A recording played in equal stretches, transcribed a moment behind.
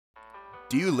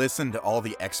Do you listen to all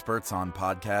the experts on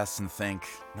podcasts and think,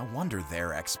 no wonder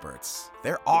they're experts?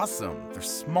 They're awesome. They're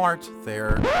smart.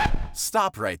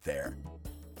 Stop right there.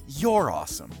 You're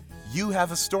awesome. You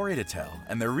have a story to tell,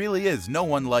 and there really is no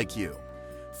one like you.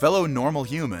 Fellow normal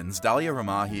humans, Dalia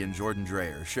Ramahi and Jordan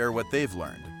Dreyer share what they've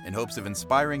learned in hopes of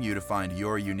inspiring you to find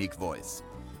your unique voice.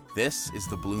 This is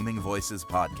the Blooming Voices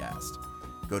podcast.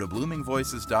 Go to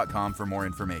bloomingvoices.com for more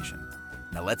information.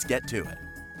 Now let's get to it.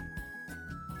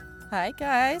 Hi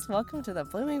guys, welcome to the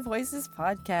Blooming Voices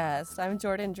podcast. I'm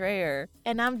Jordan Dreyer.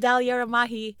 And I'm Dalia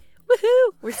Ramahi.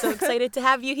 Woohoo! We're so excited to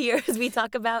have you here as we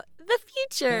talk about the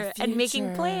future and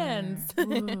making plans.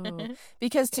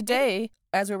 Because today,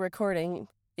 as we're recording,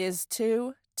 is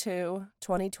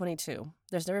 2/2/2022.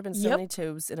 There's never been so many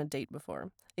twos in a date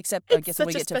before. Except, I guess, when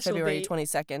we get to February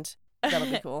 22nd.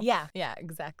 That'll be cool. Yeah,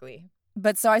 exactly.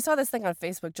 But so I saw this thing on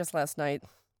Facebook just last night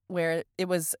where it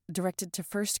was directed to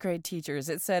first grade teachers.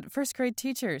 It said, first grade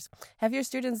teachers, have your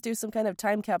students do some kind of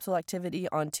time capsule activity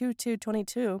on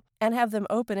 2/2/22 and have them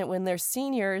open it when they're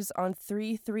seniors on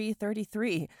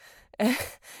 3/3/33.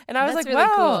 And I was That's like, really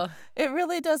wow, cool. It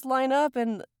really does line up.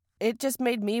 And it just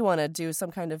made me want to do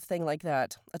some kind of thing like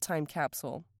that, a time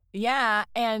capsule. Yeah,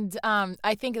 and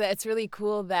I think that it's really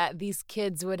cool that these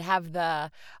kids would have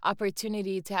the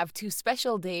opportunity to have two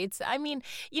special dates. I mean,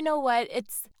 you know what?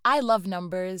 I love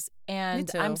numbers, and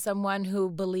I'm someone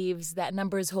who believes that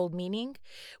numbers hold meaning,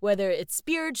 whether it's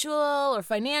spiritual or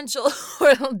financial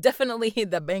or definitely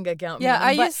the bank account. Yeah,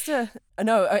 meaning. used to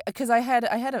because I had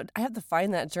to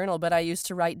find that journal, but I used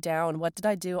to write down what did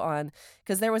I do on,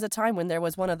 because there was a time when there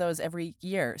was one of those every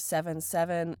year,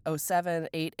 7/7/07,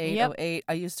 8/8/08.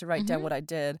 I used to write down what I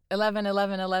did.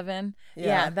 11/11/11.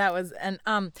 Yeah, that was, and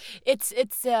it's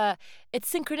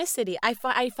synchronicity. I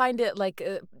find it like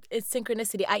it's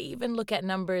synchronicity. I even look at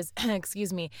numbers.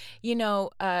 Excuse me. You know,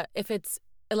 if it's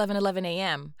 11:11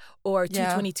 a.m. or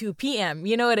 2:22 p.m.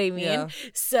 You know what I mean? Yeah.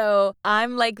 So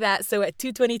I'm like that. So at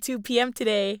 2:22 p.m.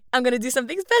 today, I'm going to do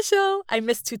something special. I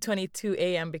missed 2:22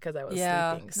 a.m. because I was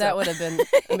sleeping. So. That would have been,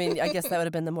 I mean, I guess that would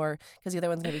have been the more, because the other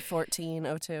one's going to be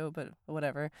 14:02, but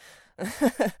whatever.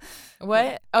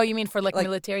 What? Oh, you mean for like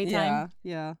military time?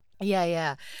 Yeah.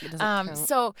 Yeah.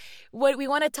 So what we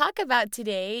want to talk about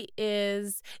today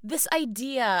is this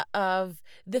idea of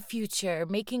the future,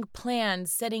 making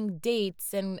plans, setting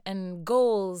dates and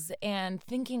goals, and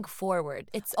thinking forward.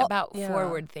 It's about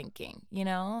forward thinking, you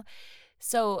know?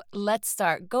 So let's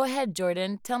start. Go ahead,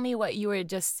 Jordan. Tell me what you were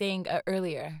just saying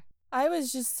earlier. I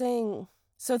was just saying,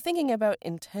 so thinking about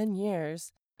in 10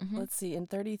 years, let's see, in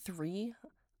 33,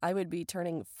 I would be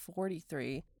turning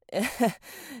 43.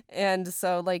 And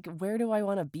so, like, where do I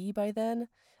want to be by then?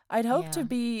 I'd hope to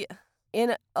be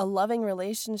in a loving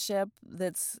relationship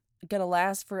that's going to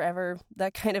last forever,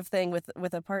 that kind of thing,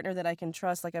 with a partner that I can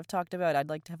trust. Like I've talked about, I'd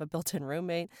like to have a built-in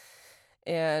roommate.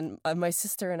 And my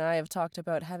sister and I have talked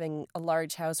about having a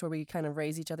large house where we kind of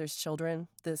raise each other's children.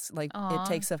 This, like,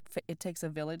 it takes a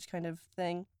village kind of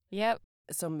thing. Yep.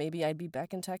 So maybe I'd be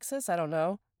back in Texas. I don't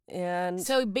know. And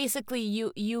so basically,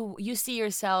 you see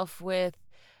yourself with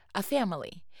a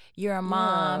family. You're a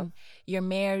mom, you're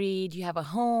married, you have a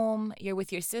home, you're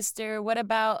with your sister. What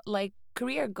about like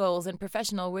career goals and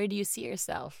professional? Where do you see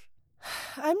yourself?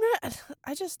 I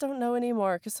just don't know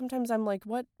anymore, because sometimes I'm like,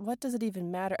 what does it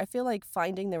even matter? I feel like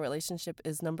finding the relationship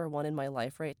is number one in my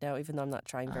life right now, even though I'm not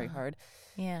trying very hard.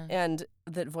 Yeah. And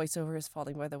that voiceover is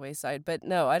falling by the wayside. But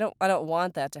no, I don't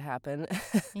want that to happen.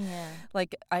 Yeah.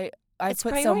 Like I it's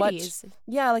put priorities. so much.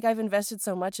 Yeah, like I've invested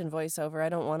so much in voiceover. I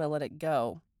don't want to let it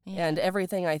go. Yeah. And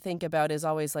everything I think about is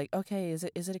always like, okay, is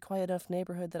it a quiet enough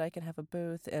neighborhood that I can have a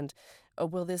booth? And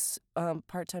will this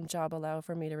part-time job allow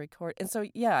for me to record? And so,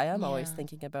 I am always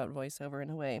thinking about voiceover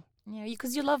in a way. Yeah,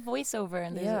 because you love voiceover,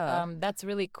 and that's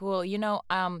really cool. You know,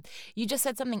 you just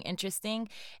said something interesting,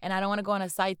 and I don't want to go on a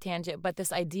side tangent, but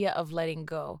this idea of letting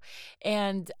go.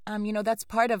 And, you know, that's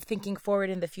part of thinking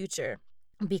forward in the future.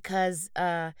 Because,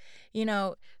 you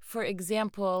know, for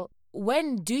example,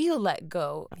 when do you let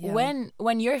go? Yeah. When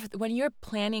you're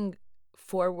planning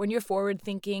when you're forward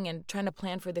thinking and trying to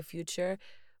plan for the future,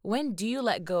 when do you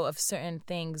let go of certain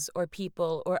things or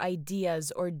people or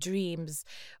ideas or dreams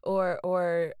or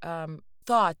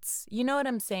thoughts? You know what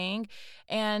I'm saying?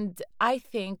 And I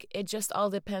think it just all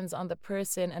depends on the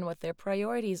person and what their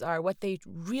priorities are, what they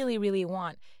really, really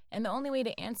want. And the only way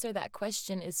to answer that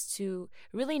question is to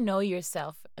really know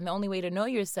yourself. And the only way to know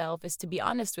yourself is to be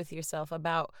honest with yourself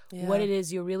about what it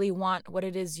is you really want, what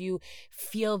it is you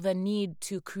feel the need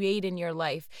to create in your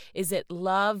life. Is it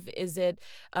love? Is it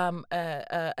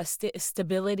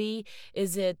stability?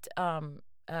 Is it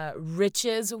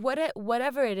riches,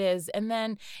 whatever it is. And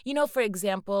then, for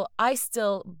example, I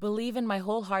still believe in my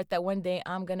whole heart that one day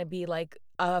I'm going to be like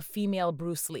a female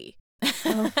Bruce Lee.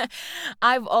 Oh.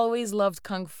 I've always loved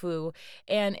Kung Fu,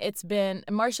 and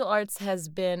martial arts has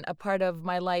been a part of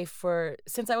my life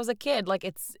since I was a kid. Like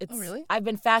it's Oh, really? I've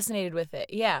been fascinated with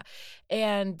it. Yeah.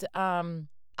 And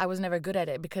I was never good at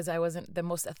it because I wasn't the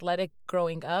most athletic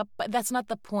growing up. But that's not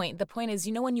the point. The point is,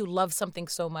 when you love something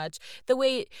so much, the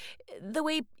way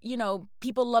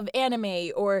people love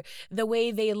anime or the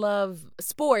way they love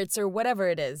sports or whatever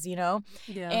it is,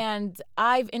 Yeah. And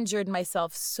I've injured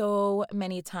myself so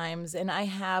many times, and I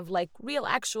have like real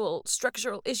actual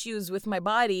structural issues with my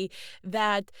body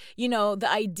that, the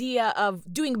idea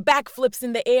of doing backflips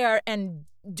in the air and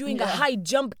doing a high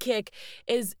jump kick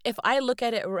is, if I look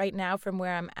at it right now from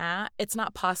where I'm at, it's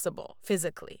not possible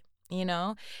physically,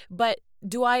 But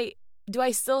do I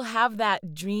still have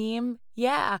that dream?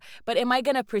 Yeah. But am I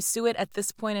going to pursue it at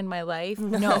this point in my life?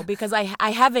 No, because I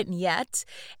haven't yet.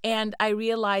 And I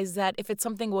realized that if it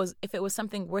was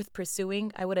something worth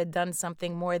pursuing, I would have done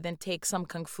something more than take some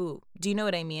Kung Fu. Do you know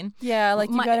what I mean? Yeah,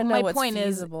 like you got to know what's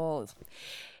feasible.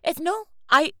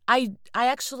 I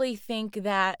actually think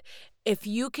that if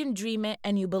you can dream it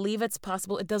and you believe it's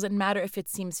possible, it doesn't matter if it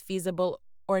seems feasible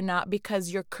or not,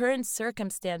 because your current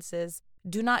circumstances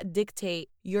do not dictate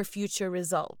your future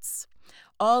results.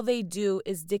 All they do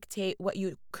is dictate what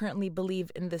you currently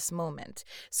believe in this moment.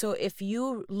 So if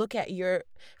you look at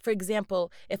for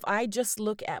example, if I just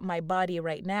look at my body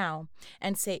right now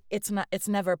and say it's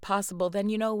never possible, then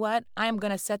you know what? I'm going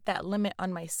to set that limit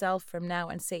on myself from now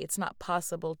and say it's not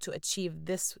possible to achieve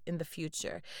this in the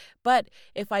future. But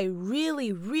if I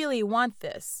really, really want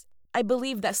this, I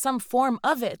believe that some form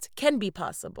of it can be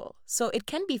possible. So it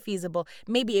can be feasible.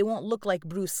 Maybe it won't look like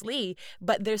Bruce Lee,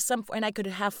 but there's and I could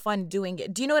have fun doing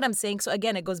it. Do you know what I'm saying? So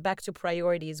again, it goes back to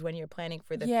priorities when you're planning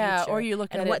for the future. Yeah, or you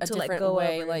look at it a different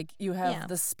way. Over. Like you have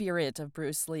the spirit of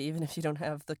Bruce Lee, even if you don't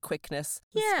have the quickness.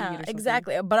 Yeah,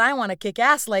 exactly. But I want to kick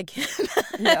ass like him.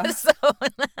 Yeah. So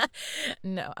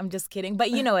no, I'm just kidding.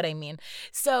 But you know what I mean.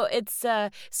 So it's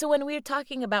so when we're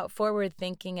talking about forward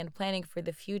thinking and planning for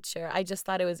the future, I just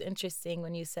thought it was interesting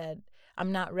when you said,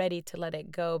 I'm not ready to let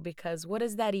it go, because what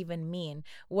does that even mean?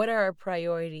 What are our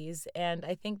priorities? And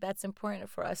I think that's important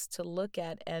for us to look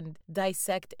at and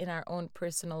dissect in our own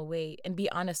personal way and be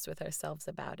honest with ourselves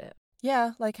about it.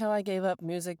 Yeah, like how I gave up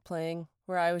music playing,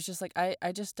 where I was just like,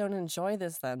 I just don't enjoy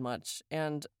this that much,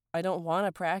 and I don't want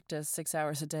to practice 6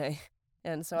 hours a day.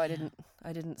 And so I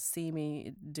didn't see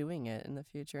me doing it in the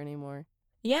future anymore.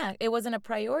 Yeah, it wasn't a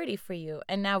priority for you.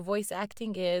 And now voice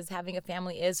acting is, having a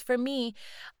family is. For me,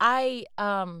 it's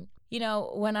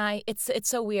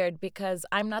so weird because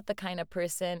I'm not the kind of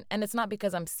person, and it's not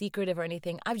because I'm secretive or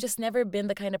anything. I've just never been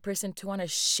the kind of person to want to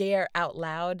share out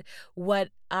loud what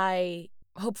I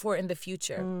hope for in the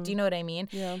future. Do you know what I mean?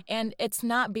 Yeah. And it's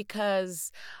not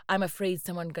because I'm afraid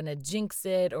someone's going to jinx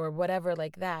it or whatever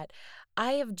like that.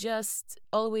 I have just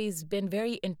always been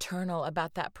very internal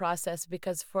about that process,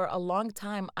 because for a long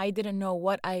time I didn't know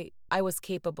what I was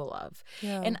capable of.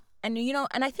 Yeah. And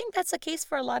I think that's a case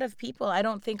for a lot of people. I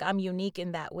don't think I'm unique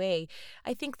in that way.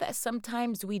 I think that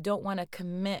sometimes we don't want to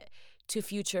commit to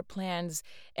future plans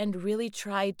and really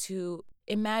try to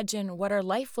imagine what our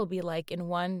life will be like in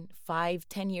 1, 5,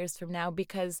 10 years from now,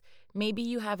 because maybe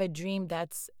you have a dream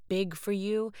that's big for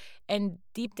you and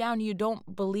deep down you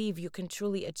don't believe you can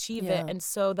truly achieve it. And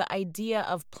so the idea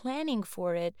of planning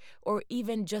for it, or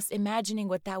even just imagining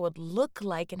what that would look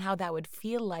like and how that would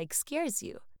feel like, scares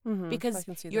you. Because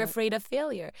you're afraid of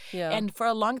failure. Yeah. And for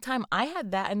a long time, I had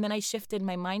that, and then I shifted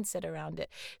my mindset around it.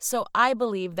 So I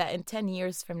believe that in 10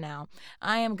 years from now,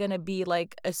 I am going to be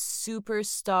like a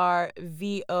superstar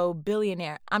VO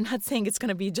billionaire. I'm not saying it's going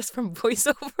to be just from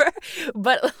voiceover,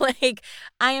 but like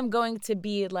I am going to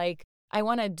be like, I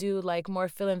want to do like more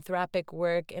philanthropic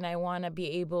work, and I want to be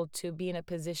able to be in a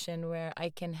position where I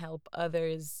can help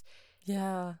others.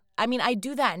 Yeah. I mean, I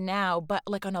do that now, but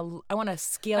like I want to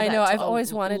scale that. I know. To I've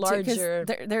always wanted larger... to.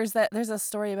 Because there's a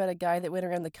story about a guy that went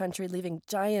around the country leaving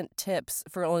giant tips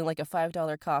for only like a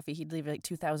 $5 coffee. He'd leave like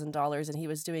 $2,000, and he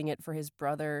was doing it for his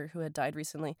brother who had died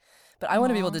recently. But I want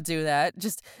to be able to do that.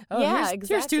 Just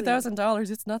here's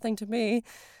 $2,000. It's nothing to me.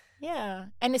 Yeah,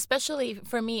 and especially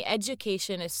for me,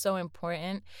 education is so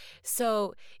important.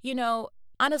 So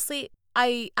honestly,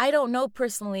 I don't know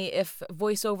personally if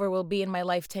voiceover will be in my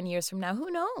life 10 years from now. Who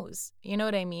knows? You know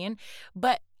what I mean?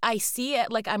 But I see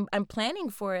it, like I'm planning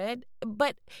for it.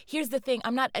 But here's the thing.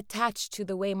 I'm not attached to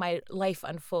the way my life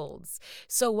unfolds.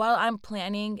 So while I'm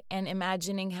planning and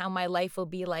imagining how my life will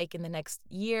be like in the next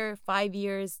year, 5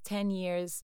 years, 10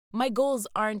 years, my goals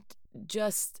aren't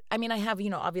I mean, I have,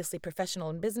 obviously professional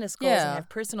and business goals, and I have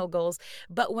personal goals.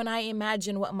 But when I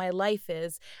imagine what my life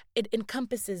is, it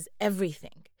encompasses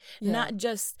everything. Not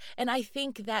just, and I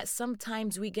think that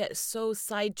sometimes we get so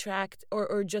sidetracked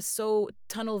or just so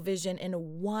tunnel vision in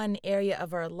one area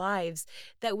of our lives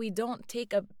that we don't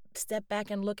take a step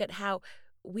back and look at how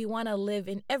we want to live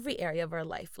in every area of our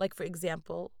life. Like, for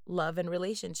example, love and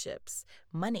relationships,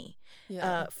 money,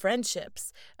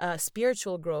 friendships,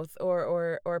 spiritual growth,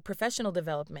 or professional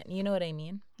development. You know what I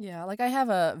mean? Yeah, like I have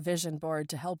a vision board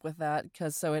to help with that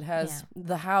so it has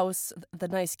the house, the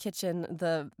nice kitchen,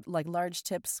 the like large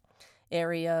tips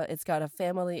area. It's got a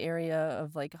family area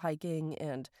of like hiking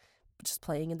and just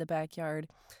playing in the backyard.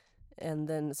 And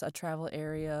then it's a travel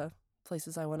area,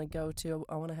 places I want to go to.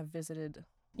 I want to have visited.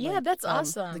 Yeah, that's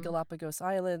awesome. The Galapagos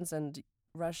Islands and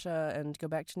Russia, and go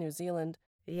back to New Zealand.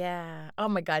 Yeah. Oh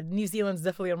my God, New Zealand's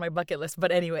definitely on my bucket list.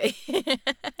 But anyway,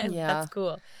 that's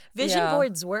cool. Vision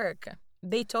boards work.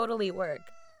 They totally work.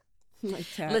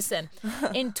 Listen,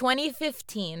 in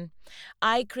 2015,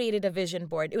 I created a vision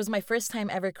board. It was my first time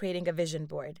ever creating a vision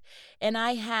board. And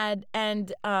I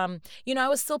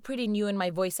was still pretty new in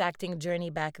my voice acting journey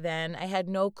back then. I had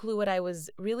no clue what I was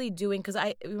really doing because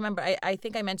I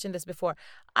think I mentioned this before.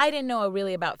 I didn't know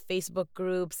really about Facebook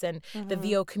groups and the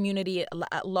VO community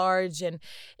at large. And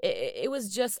it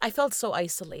was just, I felt so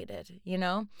isolated,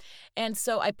 And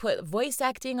so I put voice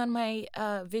acting on my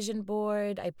vision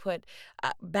board. I put,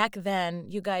 back then,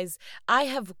 you guys, I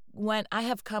have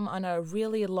come on a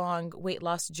really long weight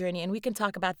loss journey, and we can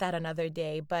talk about that another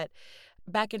day. But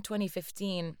back in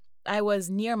 2015, I was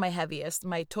near my heaviest.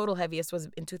 My total heaviest was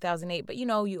in 2008. But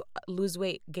you lose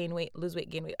weight, gain weight, lose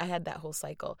weight, gain weight. I had that whole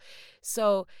cycle.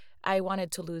 So I wanted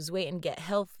to lose weight and get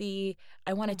healthy.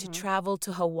 I wanted to travel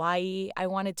to Hawaii. I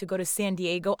wanted to go to San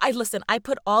Diego. I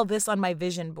put all this on my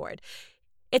vision board.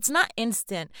 It's not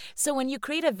instant. So when you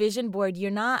create a vision board,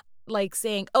 you're not like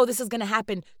saying, oh, this is going to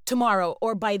happen tomorrow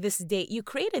or by this date. You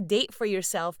create a date for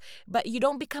yourself, but you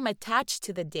don't become attached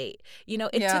to the date.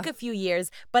 It took a few years,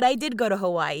 but I did go to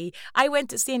Hawaii. I went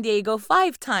to San Diego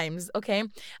 5 times, okay?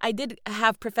 I did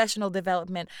have professional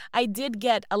development. I did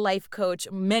get a life coach,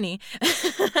 many.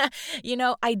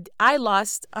 I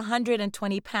lost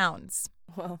 120 pounds.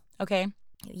 Wow. Okay?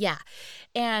 Yeah.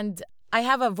 And I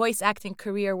have a voice acting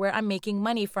career where I'm making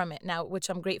money from it now, which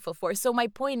I'm grateful for. So my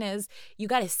point is, you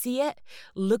got to see it,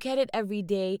 look at it every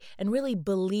day, and really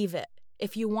believe it.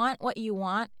 If you want what you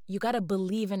want, you got to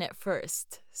believe in it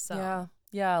first. So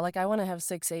yeah. Like I want to have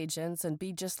 6 agents and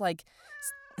be just like.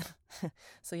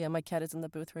 So yeah, my cat is in the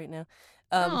booth right now.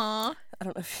 Aww. I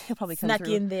don't know if he'll probably come snuck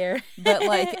through. in there, but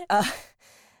like.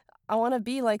 I want to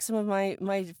be like some of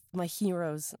my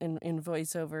heroes in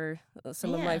voiceover,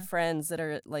 some of my friends that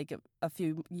are like a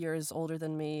few years older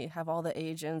than me, have all the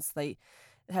agents. They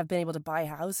have been able to buy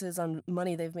houses on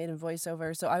money they've made in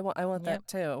voiceover. So I want that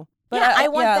too. But I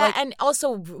want that. And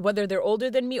also, whether they're older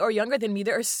than me or younger than me,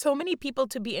 there are so many people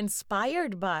to be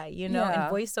inspired by, in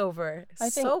voiceover. I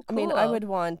think, so cool. I mean, I would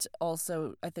want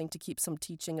also, I think, to keep some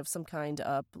teaching of some kind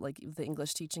up, like the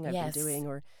English teaching I've been doing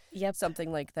or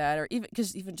something like that. Or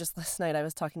even just last night, I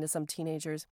was talking to some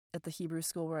teenagers at the Hebrew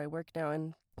school where I work now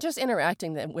and just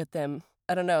interacting with them.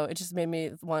 I don't know. It just made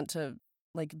me want to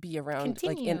like be around.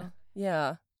 Continue.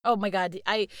 Yeah. Oh my God.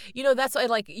 That's why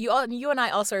like you and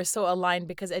I also are so aligned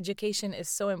because education is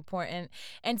so important.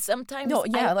 And sometimes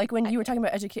like when you were talking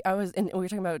about education, we were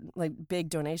talking about like big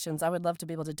donations. I would love to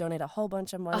be able to donate a whole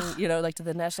bunch of money, like to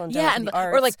the National Endowment for the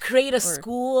Arts. Or like create a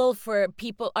school for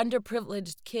people,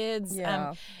 underprivileged kids.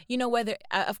 Yeah. Whether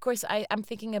of course I'm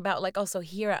thinking about like also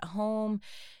here at home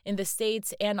in the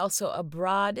States and also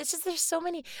abroad. It's just there's so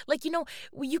many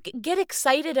you can get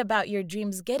excited about your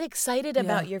dreams, get excited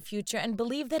about your future, and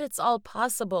believe that it's all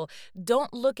possible.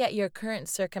 Don't look at your current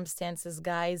circumstances,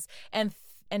 guys, and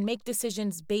make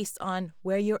decisions based on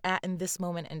where you're at in this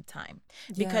moment in time.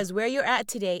 Because where you're at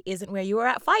today isn't where you were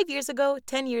at 5 years ago,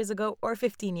 10 years ago, or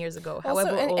 15 years ago,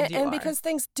 however old you are. And because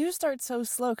things do start so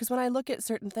slow, because when I look at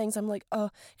certain things, I'm like, oh,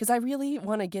 because I really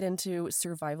want to get into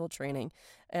survival training.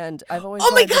 And I've always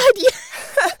my God,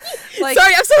 like,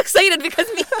 sorry, I'm so excited because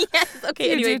me. Yes.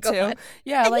 Okay, anyway, go on.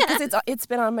 Yeah, like because it's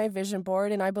been on my vision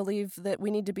board, and I believe that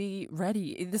we need to be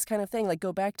ready. This kind of thing, like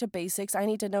go back to basics. I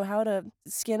need to know how to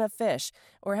skin a fish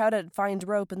or how to find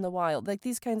rope in the wild, like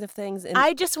these kinds of things. And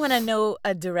I just want to know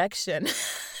a direction.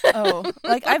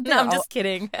 Like I've been. No, I'm just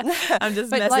kidding. I'm just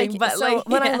messing.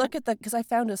 When I look at because I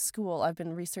found a school, I've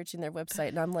been researching their website,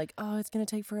 and I'm like, oh, it's gonna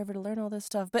take forever to learn all this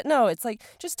stuff. But no, it's like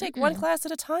just take one class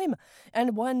at a time,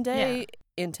 and one day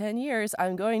in 10 years,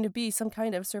 I'm going to be some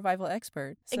kind of survival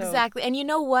expert. So. Exactly. And you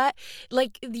know what?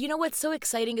 Like, you know what's so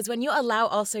exciting is when you allow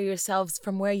also yourselves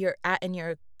from where you're at in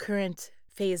your current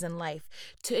phase in life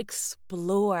to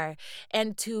explore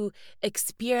and to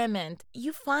experiment,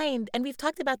 you find, and we've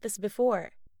talked about this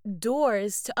before,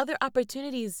 doors to other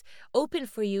opportunities open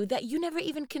for you that you never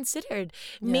even considered.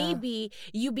 Yeah. Maybe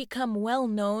you become well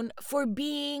known for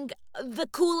being the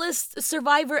coolest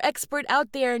survivor expert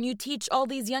out there, and you teach all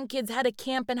these young kids how to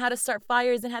camp and how to start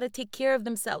fires and how to take care of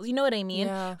themselves. You know what I mean?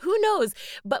 Yeah. Who knows?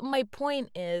 But my point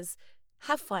is,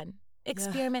 have fun.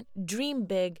 Experiment, dream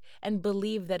big, and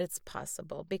believe that it's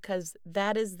possible, because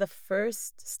that is the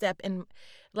first step in,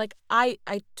 like, I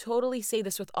totally say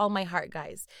this with all my heart,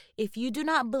 guys. If you do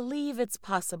not believe it's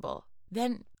possible,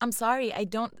 then I'm sorry,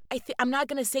 I'm not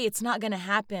going to say it's not going to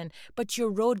happen, but your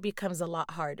road becomes a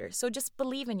lot harder. So just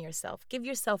believe in yourself. Give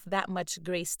yourself that much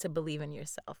grace to believe in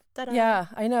yourself. Ta-da. Yeah,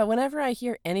 I know. Whenever I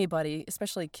hear anybody,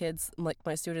 especially kids, like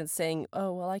my students, saying,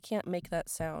 "Oh, well, I can't make that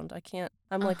sound. I can't."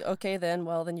 I'm like, "Okay, then.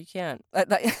 Well, then you can't."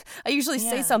 I usually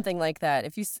say something like that.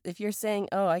 If you're saying,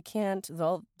 "Oh, I can't,"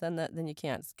 well, then you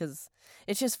can't, because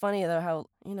it's just funny though how,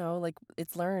 you know, like,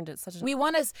 it's learned. It's such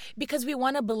a because we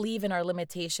want to believe in our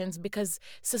limitations, because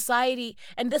society,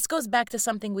 and this goes back to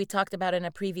something we talked about in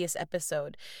a previous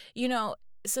episode. You know,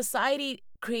 society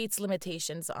creates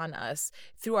limitations on us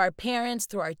through our parents,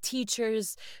 through our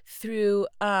teachers, through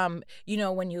you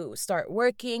know, when you start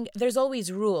working, there's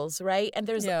always rules, right? And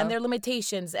there are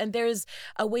limitations, and there's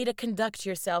a way to conduct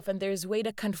yourself, and there's a way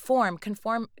to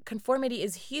conformity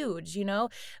is huge, you know.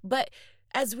 But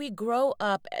as we grow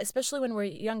up, especially when we're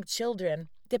young children,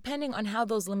 depending on how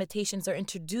those limitations are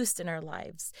introduced in our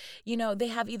lives, you know, they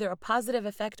have either a positive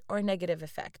effect or a negative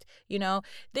effect. You know,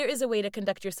 there is a way to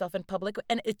conduct yourself in public,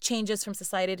 and it changes from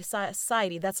society to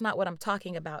society. That's not what I'm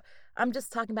talking about. I'm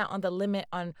just talking about on the limit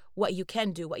on what you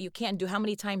can do, what you can't do, how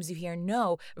many times you hear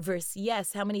no versus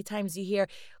yes, how many times you hear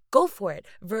go for it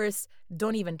versus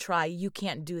don't even try, you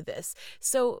can't do this.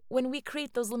 So when we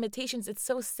create those limitations, it's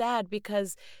so sad,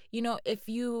 because, you know, if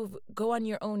you go on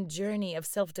your own journey of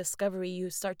self-discovery, you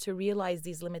start to realize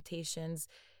these limitations.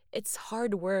 It's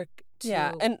hard work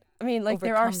to and I mean, like,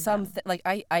 there are some like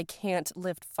I can't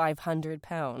lift 500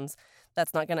 pounds.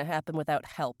 That's not going to happen without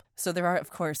help. So there are, of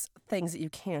course, things that you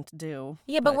can't do.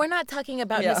 Yeah, but we're not talking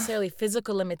about necessarily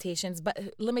physical limitations, but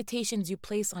limitations you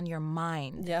place on your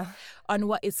mind. Yeah. On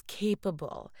what is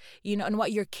capable, you know, and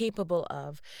what you're capable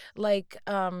of. Like,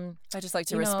 I just like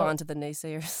to respond to the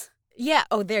naysayers. Yeah.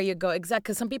 Oh, there you go. Exactly.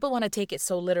 Because some people want to take it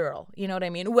so literal. You know what I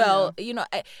mean? Well, you know,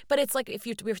 but it's like if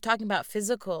we're talking about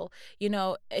physical, you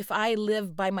know, if I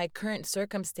live by my current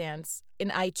circumstance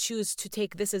and I choose to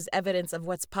take this as evidence of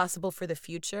what's possible for the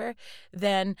future,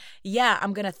 then yeah,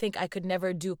 I'm going to think I could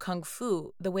never do Kung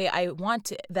Fu the way I want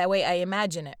to, the way I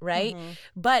imagine it. Right. Mm-hmm.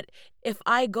 But if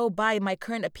I go by my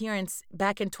current appearance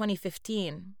back in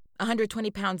 2015,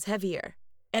 120 pounds heavier,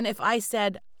 and if I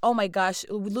said, oh my gosh,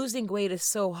 losing weight is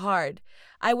so hard,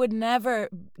 I would never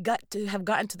have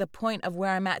gotten to the point of where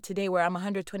I'm at today, where I'm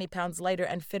 120 pounds lighter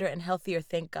and fitter and healthier,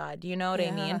 thank God. You know what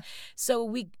I mean?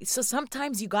 So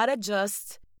sometimes you gotta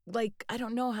just, like, I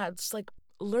don't know how, just like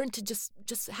learn to just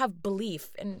have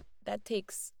belief, and that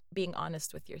takes being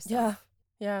honest with yourself.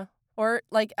 Yeah. Or,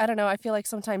 like, I don't know, I feel like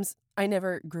sometimes I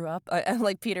never grew up. I'm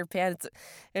like Peter Pan.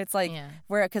 It's like,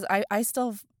 where, because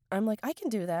I'm like, I can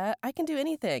do that. I can do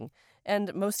anything.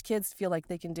 And most kids feel like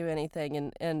they can do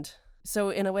anything. And so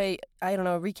in a way, I don't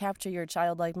know, recapture your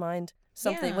childlike mind,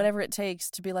 something, whatever it takes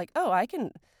to be like, oh, I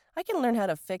can learn how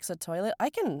to fix a toilet.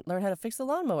 I can learn how to fix a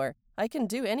lawnmower. I can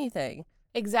do anything.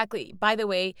 Exactly. By the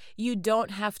way, you don't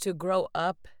have to grow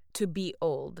up to be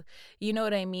old. You know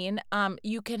what I mean?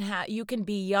 You can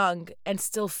be young and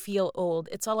still feel old.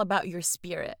 It's all about your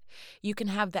spirit. You can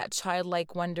have that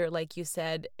childlike wonder, like you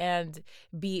said, and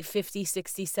be 50,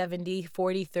 60, 70,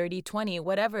 40, 30, 20,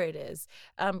 whatever it is.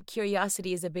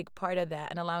 Curiosity is a big part of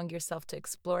that, and allowing yourself to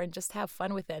explore and just have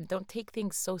fun with it. And don't take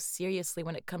things so seriously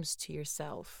when it comes to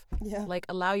yourself. Yeah. Like,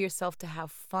 allow yourself to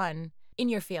have fun in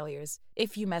your failures,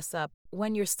 if you mess up,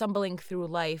 when you're stumbling through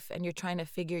life and you're trying to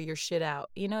figure your shit out.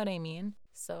 You know what I mean?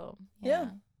 So, yeah.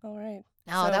 All right.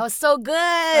 Oh, so, that was so good.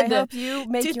 I hope you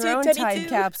make your own time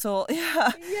capsule.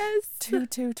 Yeah. Yes.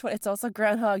 2/2/20. It's also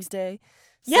Groundhog's Day.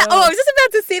 So. Yeah. Oh, I was just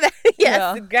about to say that.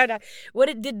 Yes. Groundhog.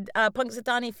 What did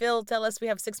Punxsutawney Phil tell us? We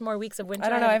have 6 more weeks of winter. I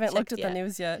don't know. I haven't looked at the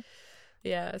news yet.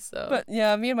 Yeah, so. But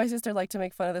yeah, me and my sister like to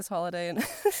make fun of this holiday, and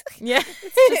it's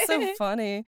just so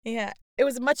funny. Yeah. It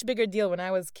was a much bigger deal when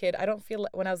I was a kid.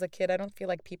 When I was a kid, I don't feel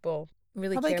like people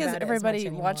really probably care about it everybody as much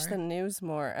anymore. watched the news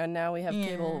more, and now we have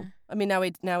cable. I mean,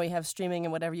 now we have streaming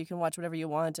and whatever. You can watch whatever you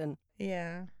want, and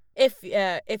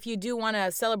if you do want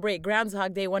to celebrate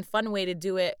Groundhog Day, one fun way to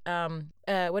do it,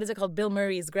 what is it called? Bill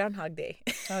Murray's Groundhog Day.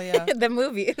 Oh, yeah. The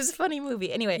movie. It was a funny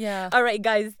movie. Anyway. Yeah. All right,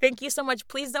 guys. Thank you so much.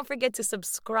 Please don't forget to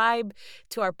subscribe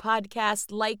to our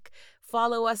podcast,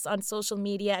 follow us on social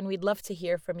media, and we'd love to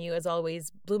hear from you as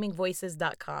always.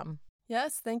 bloomingvoices.com.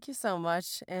 Yes, thank you so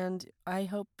much. And I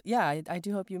hope, I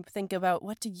do hope you think about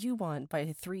what do you want by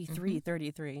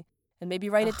 3/3/33, and maybe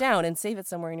write it down and save it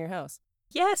somewhere in your house.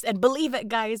 Yes, and believe it,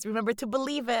 guys. Remember to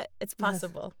believe it. It's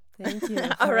possible. Yes. Thank you.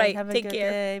 All right, have a take good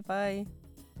care. day. Bye.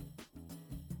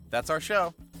 That's our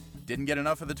show. Didn't get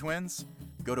enough of the twins?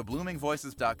 Go to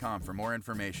bloomingvoices.com for more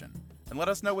information and let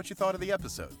us know what you thought of the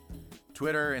episode.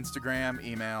 Twitter, Instagram,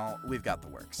 email, we've got the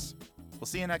works. We'll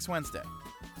see you next Wednesday.